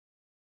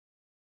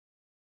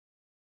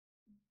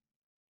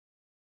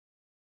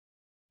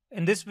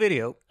In this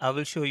video, I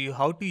will show you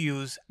how to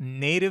use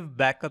native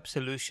backup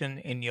solution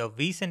in your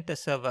vCenter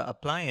server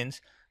appliance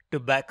to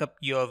back up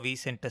your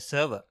vCenter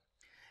server.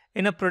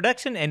 In a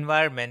production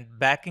environment,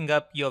 backing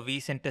up your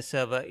vCenter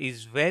server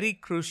is very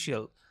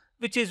crucial,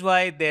 which is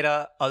why there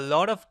are a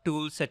lot of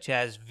tools such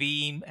as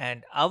Veeam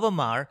and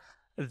Avamar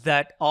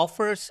that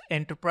offers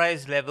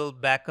enterprise level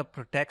backup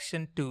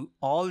protection to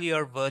all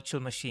your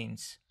virtual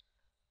machines.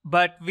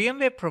 But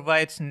VMware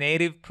provides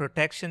native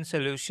protection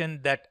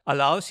solution that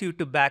allows you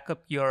to back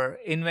up your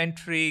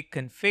inventory,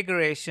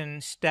 configuration,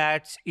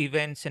 stats,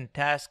 events, and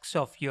tasks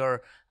of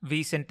your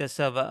vCenter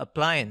server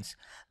appliance.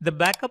 The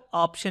backup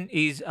option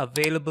is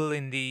available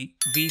in the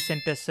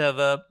vCenter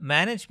server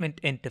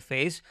management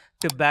interface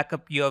to back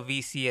up your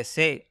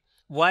Vcsa.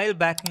 While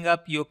backing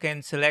up, you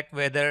can select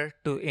whether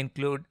to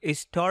include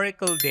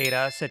historical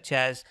data such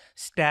as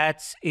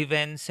stats,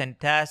 events, and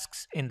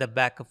tasks in the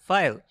backup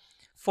file.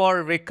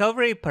 For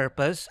recovery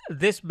purpose,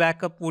 this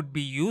backup would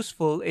be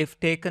useful if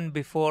taken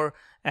before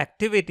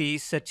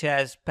activities such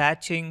as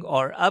patching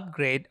or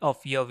upgrade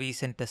of your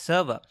vCenter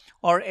server,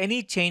 or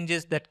any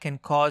changes that can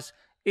cause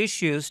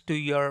issues to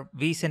your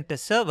vCenter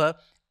server.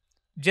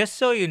 Just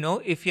so you know,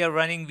 if you're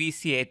running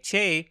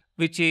Vcsa,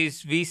 which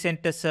is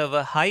vCenter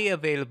server high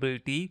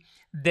availability,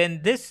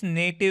 then this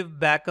native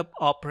backup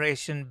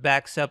operation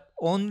backs up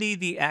only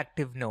the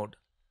active node.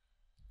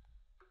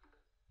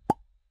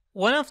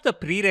 One of the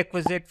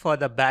prerequisites for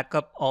the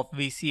backup of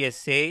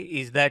Vcsa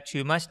is that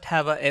you must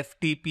have a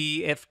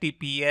FTP,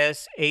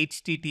 FTPS,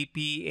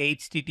 HTTP,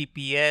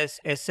 HTTPS,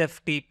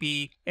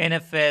 SFTP,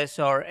 NFS,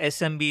 or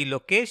SMB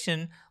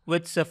location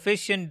with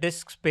sufficient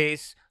disk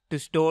space to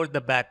store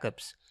the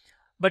backups.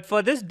 But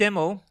for this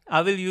demo,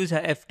 I will use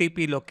a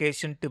FTP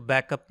location to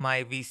back up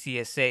my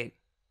Vcsa.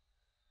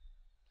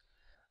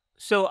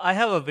 So I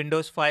have a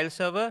Windows file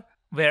server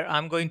where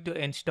I'm going to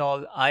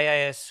install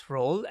IIS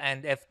role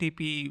and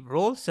FTP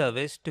role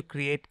service to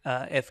create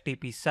a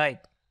FTP site.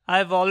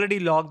 I've already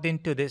logged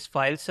into this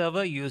file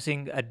server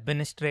using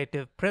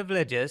administrative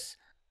privileges.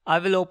 I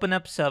will open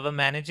up Server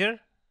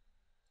Manager,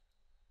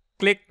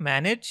 click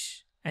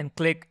Manage, and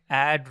click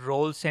Add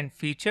Roles and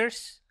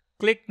Features.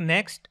 Click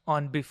Next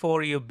on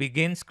Before You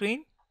Begin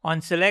screen.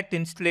 On Select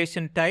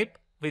Installation Type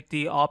with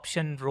the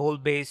option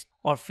Role-Based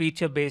or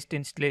Feature-Based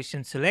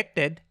Installation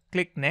selected,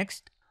 click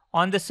Next.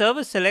 On the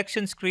server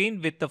selection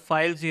screen with the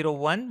file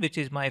 01, which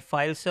is my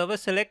file server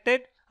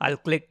selected, I'll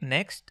click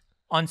Next.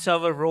 On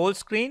server role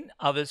screen,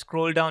 I will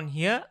scroll down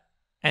here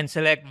and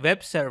select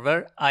Web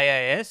Server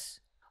IIS.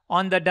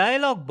 On the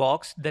dialog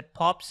box that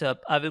pops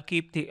up, I will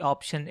keep the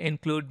option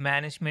Include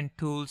Management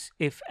Tools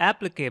if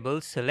applicable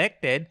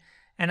selected,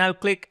 and I'll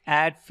click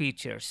Add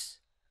Features.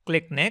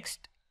 Click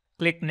Next.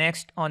 Click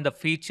Next on the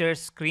Features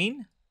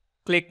screen.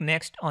 Click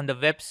Next on the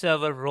Web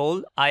Server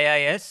Role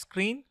IIS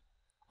screen.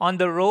 On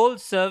the role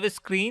service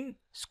screen,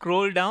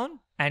 scroll down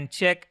and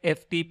check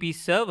FTP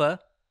server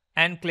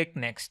and click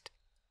Next.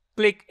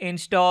 Click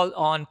Install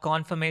on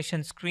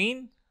confirmation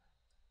screen.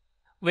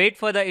 Wait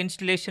for the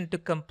installation to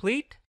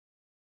complete.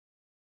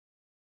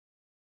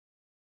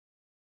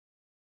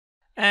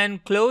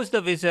 And close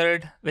the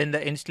wizard when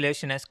the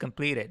installation has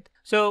completed.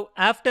 So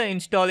after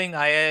installing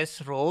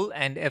IIS role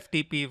and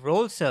FTP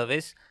role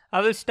service,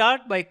 I will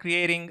start by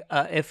creating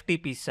a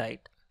FTP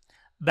site.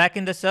 Back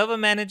in the Server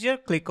Manager,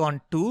 click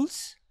on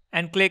Tools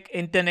and click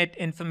Internet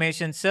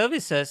Information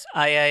Services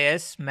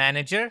IIS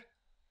Manager.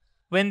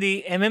 When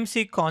the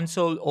MMC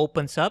console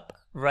opens up,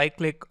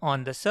 right-click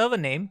on the server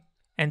name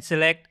and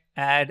select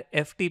Add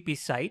FTP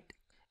Site.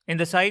 In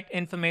the site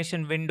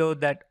information window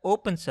that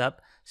opens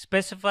up,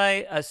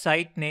 specify a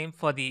site name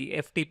for the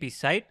FTP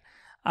site.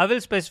 I will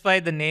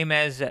specify the name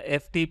as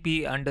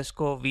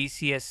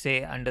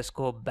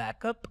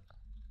FTP_VCSA_backup.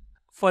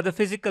 For the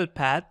physical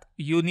path,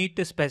 you need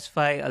to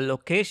specify a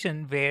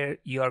location where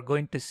you are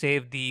going to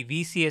save the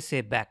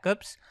Vcsa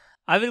backups.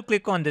 I will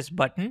click on this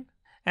button,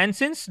 and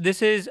since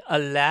this is a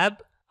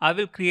lab, I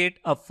will create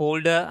a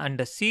folder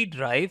under C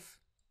drive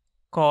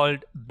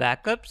called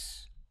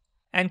Backups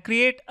and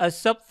create a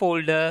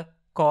subfolder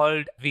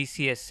called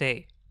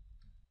Vcsa.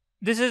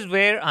 This is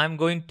where I'm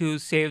going to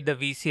save the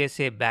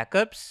Vcsa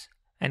backups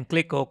and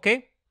click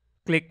OK.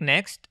 Click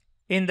Next.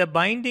 In the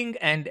Binding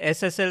and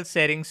SSL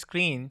settings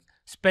screen,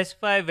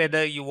 specify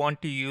whether you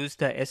want to use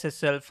the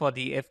SSL for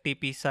the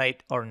FTP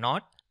site or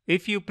not.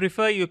 If you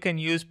prefer, you can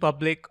use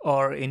public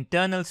or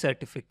internal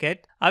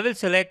certificate. I will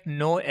select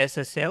no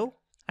SSL.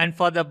 And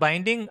for the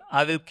binding,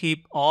 I will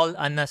keep all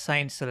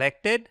unassigned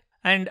selected.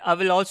 And I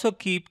will also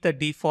keep the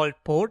default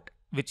port,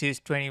 which is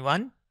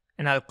 21.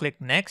 And I'll click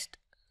Next.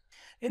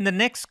 In the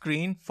next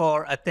screen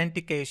for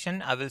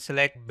authentication, I will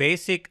select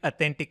Basic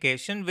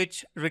Authentication,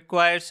 which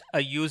requires a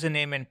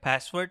username and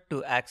password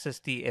to access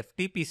the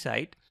FTP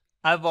site.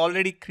 I've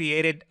already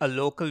created a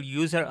local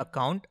user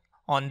account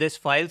on this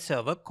file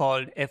server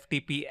called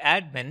FTP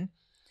admin,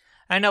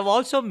 and I've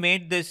also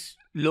made this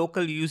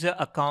local user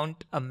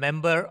account a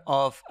member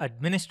of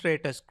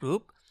administrators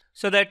group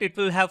so that it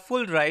will have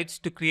full rights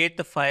to create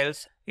the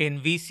files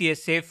in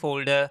Vcsa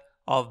folder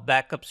of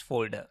backups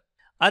folder.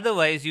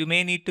 Otherwise, you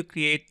may need to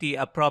create the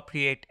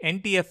appropriate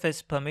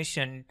NTFS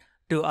permission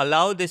to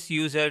allow this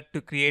user to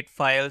create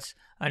files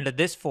under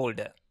this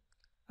folder.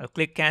 I'll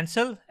click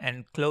cancel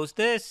and close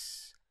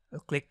this. I'll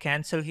click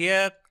cancel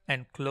here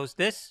and close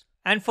this.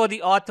 And for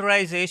the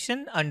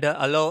authorization under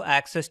allow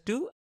access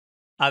to,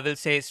 I will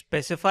say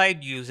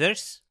specified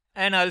users,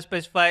 and I'll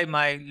specify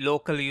my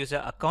local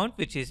user account,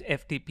 which is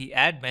FTP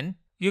admin.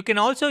 You can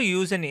also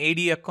use an AD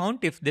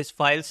account if this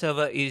file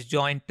server is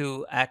joined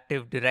to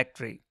Active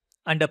Directory.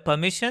 Under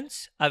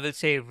permissions, I will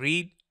say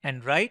read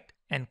and write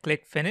and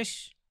click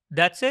finish.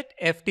 That's it.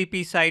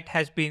 FTP site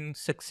has been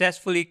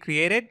successfully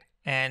created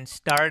and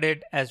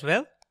started as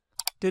well.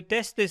 To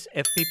test this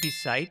FTP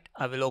site,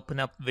 I will open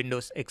up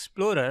Windows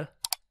Explorer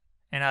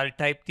and I'll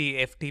type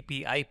the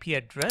FTP IP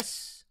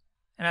address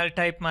and I'll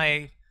type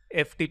my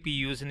FTP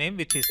username,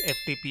 which is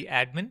FTP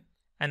admin,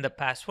 and the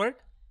password,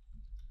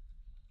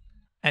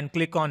 and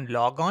click on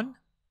log on.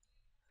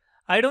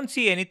 I don't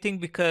see anything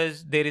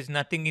because there is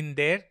nothing in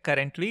there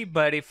currently,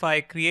 but if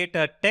I create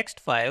a text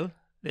file,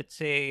 let's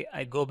say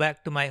I go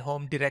back to my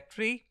home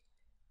directory.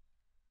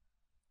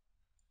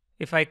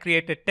 If I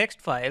create a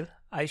text file,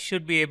 I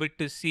should be able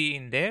to see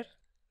in there.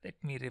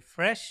 Let me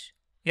refresh.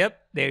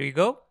 Yep, there you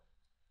go.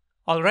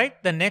 All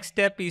right, the next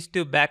step is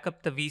to back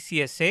up the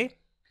Vcsa.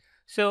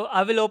 So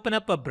I will open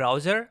up a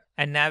browser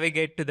and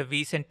navigate to the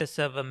vCenter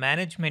Server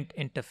Management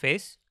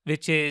interface,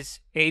 which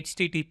is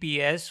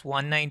https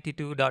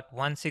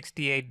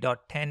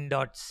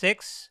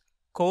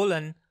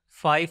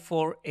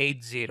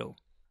 192.168.10.6:5480.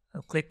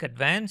 I'll click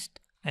Advanced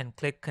and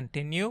click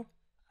Continue.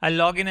 I'll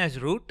log in as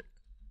root.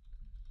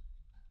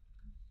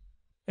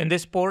 In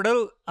this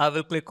portal, I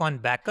will click on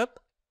Backup.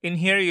 In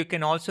here, you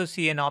can also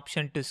see an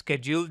option to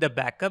schedule the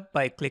backup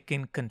by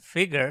clicking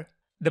Configure.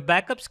 The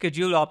backup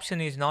schedule option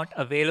is not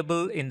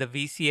available in the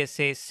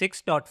Vcsa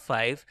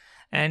 6.5,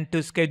 and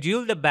to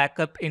schedule the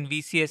backup in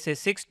Vcsa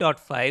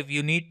 6.5,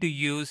 you need to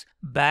use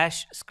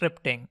bash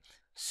scripting.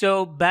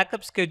 So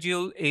backup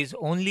schedule is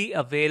only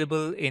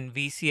available in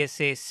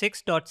Vcsa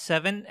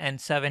 6.7 and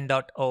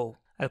 7.0.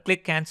 I'll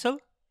click cancel.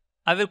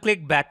 I will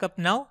click backup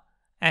now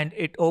and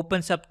it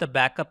opens up the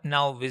backup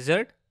now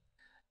wizard.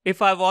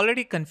 If I've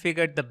already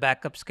configured the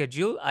backup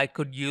schedule, I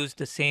could use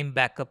the same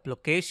backup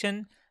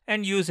location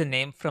and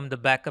username from the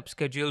backup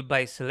schedule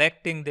by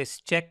selecting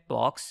this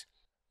checkbox,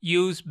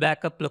 use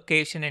backup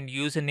location and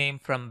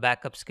username from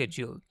backup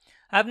schedule.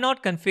 I've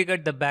not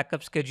configured the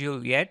backup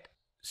schedule yet,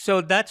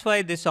 so that's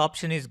why this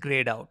option is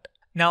grayed out.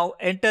 Now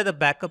enter the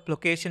backup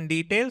location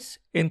details,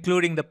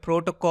 including the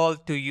protocol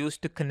to use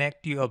to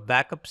connect to your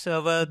backup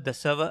server, the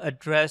server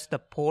address, the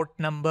port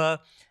number,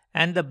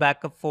 and the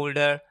backup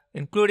folder,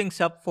 including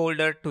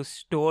subfolder to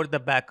store the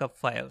backup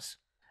files.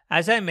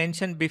 As I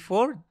mentioned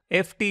before,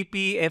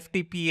 FTP,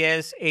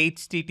 FTPS,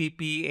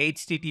 HTTP,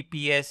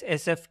 HTTPS,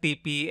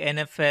 SFTP,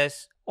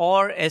 NFS,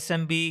 or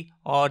SMB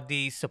are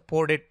the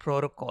supported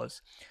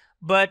protocols.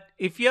 But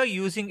if you're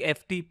using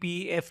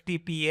FTP,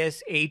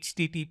 FTPS,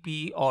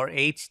 HTTP, or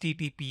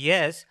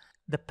HTTPS,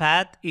 the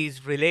path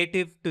is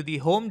relative to the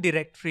home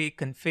directory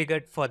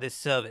configured for this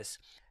service.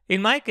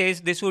 In my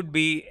case, this would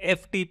be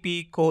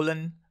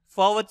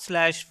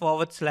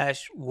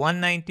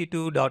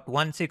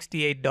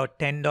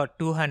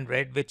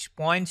ftp://192.168.10.200, which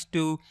points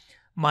to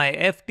my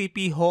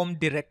FTP home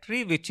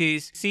directory, which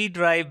is C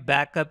drive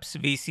backups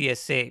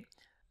Vcsa.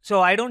 So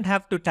I don't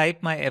have to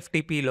type my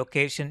FTP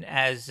location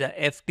as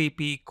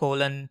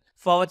ftp://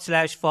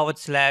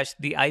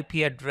 the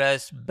IP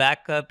address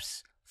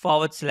backups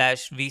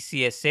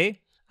 /Vcsa.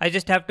 I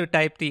just have to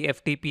type the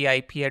FTP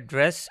IP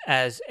address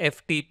as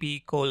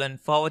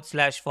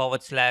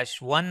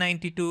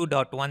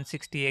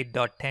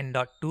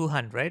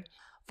ftp://192.168.10.200.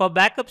 For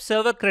backup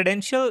server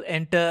credential,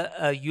 enter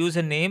a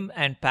username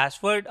and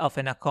password of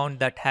an account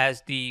that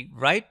has the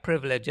right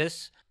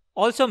privileges.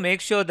 Also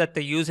make sure that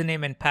the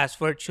username and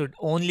password should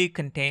only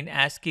contain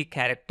ASCII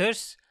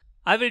characters.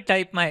 I will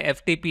type my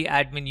FTP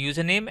admin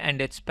username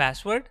and its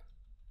password.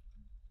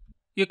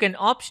 You can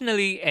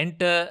optionally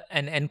enter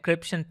an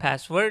encryption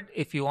password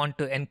if you want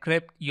to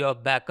encrypt your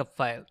backup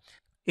file.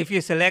 If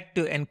you select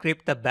to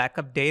encrypt the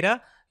backup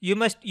data, you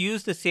must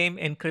use the same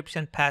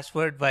encryption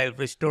password while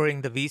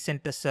restoring the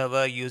vCenter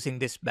server using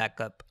this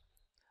backup.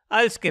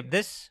 I'll skip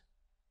this.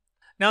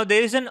 Now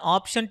there is an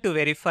option to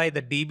verify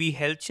the DB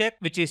health check,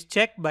 which is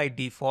checked by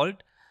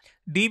default.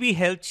 DB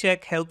health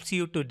check helps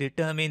you to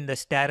determine the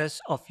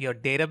status of your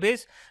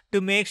database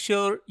to make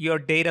sure your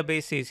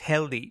database is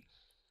healthy.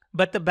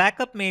 But the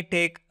backup may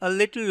take a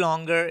little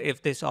longer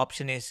if this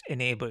option is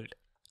enabled.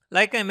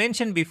 Like I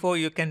mentioned before,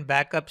 you can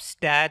backup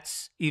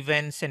stats,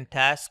 events, and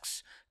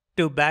tasks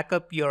to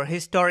backup your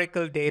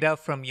historical data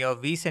from your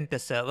vCenter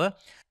server.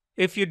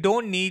 If you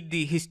don't need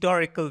the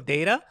historical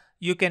data,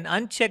 you can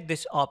uncheck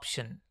this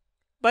option.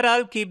 But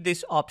I'll keep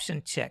this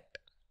option checked.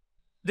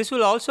 This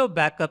will also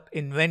backup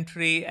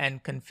inventory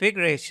and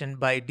configuration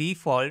by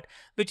default,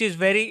 which is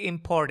very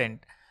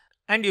important,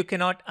 and you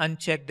cannot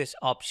uncheck this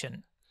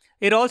option.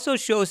 It also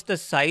shows the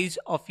size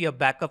of your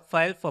backup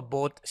file for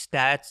both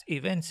stats,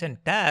 events, and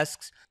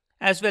tasks,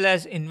 as well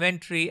as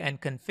inventory and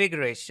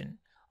configuration.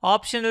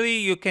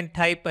 Optionally, you can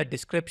type a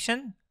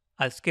description.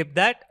 I'll skip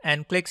that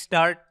and click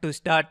Start to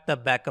start the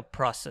backup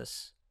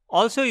process.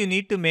 Also, you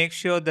need to make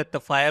sure that the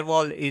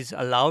firewall is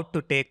allowed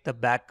to take the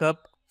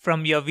backup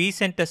from your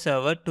vCenter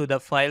server to the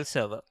file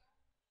server.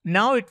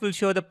 Now it will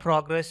show the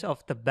progress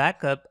of the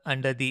backup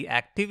under the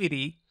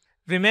activity.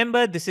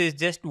 Remember, this is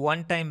just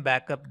one-time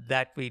backup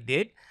that we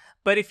did,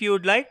 but if you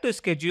would like to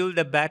schedule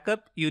the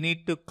backup, you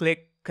need to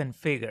click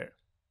Configure.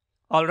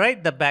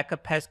 Alright, the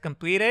backup has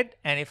completed,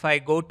 and if I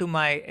go to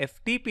my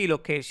FTP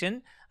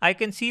location, I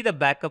can see the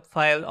backup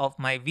file of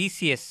my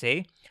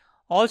Vcsa.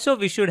 Also,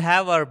 we should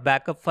have our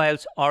backup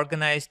files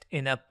organized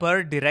in a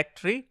per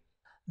directory.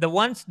 The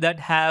ones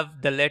that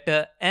have the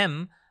letter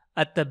M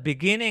at the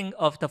beginning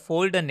of the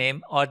folder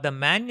name are the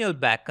manual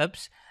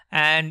backups,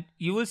 and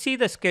you will see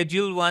the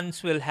scheduled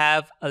ones will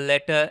have a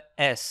letter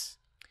S.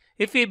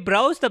 If we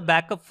browse the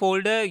backup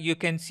folder, you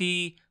can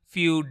see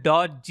few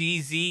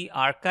 .gz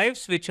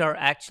archives, which are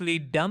actually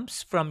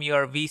dumps from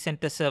your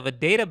vCenter server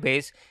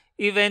database,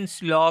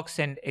 events, logs,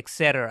 and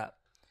etc.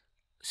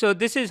 So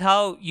this is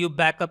how you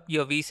back up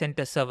your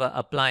vCenter server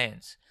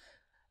appliance.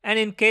 And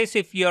in case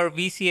if your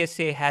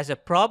Vcsa has a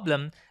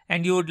problem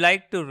and you would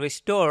like to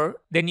restore,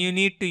 then you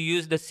need to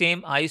use the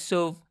same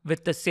ISO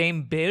with the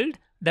same build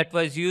that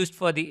was used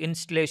for the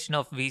installation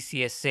of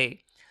Vcsa.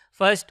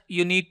 First,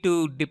 you need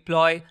to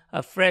deploy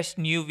a fresh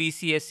new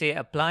Vcsa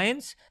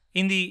appliance.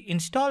 In the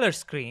installer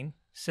screen,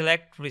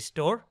 select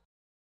Restore.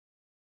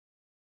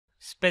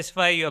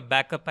 Specify your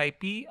backup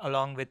IP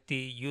along with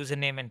the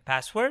username and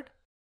password.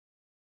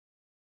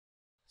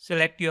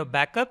 Select your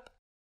backup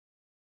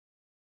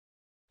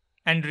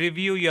and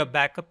review your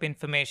backup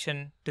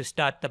information to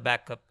start the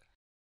backup.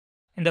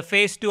 In the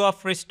phase 2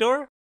 of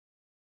Restore,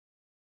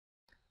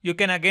 you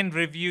can again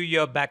review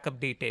your backup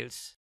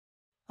details.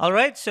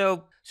 Alright,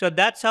 so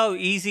that's how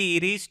easy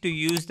it is to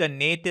use the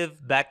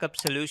native backup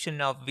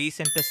solution of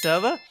vCenter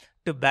Server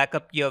to back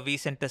up your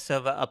vCenter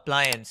Server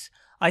appliance.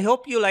 I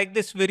hope you like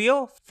this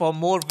video. For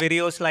more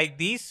videos like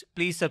these,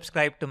 please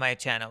subscribe to my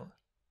channel.